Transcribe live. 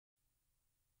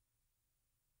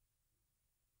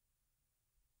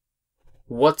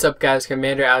What's up guys,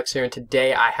 Commander Alex here, and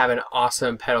today I have an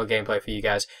awesome Petal gameplay for you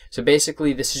guys. So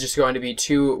basically this is just going to be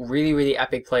two really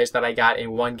epic plays that I got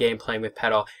in one game playing with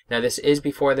Petal. Now this is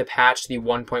before the patch, the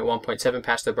 1.1.7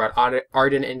 patch that brought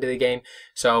Arden into the game.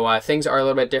 So things are a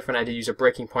little bit different. I did use a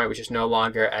breaking point which is no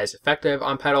longer as effective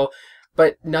on Petal.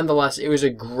 But nonetheless, it was a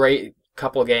great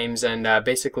couple games, and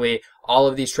basically all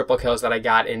of these triple kills that I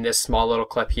got in this small little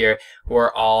clip here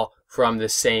were all from the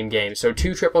same game. So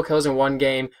 2 triple kills in one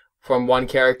game from one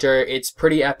character. It's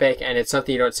pretty epic, and it's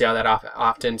something you don't see all that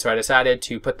often, so I decided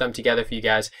to put them together for you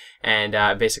guys and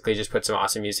basically just put some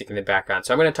awesome music in the background.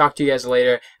 So I'm going to talk to you guys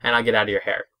later, and I'll get out of your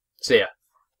hair. See ya.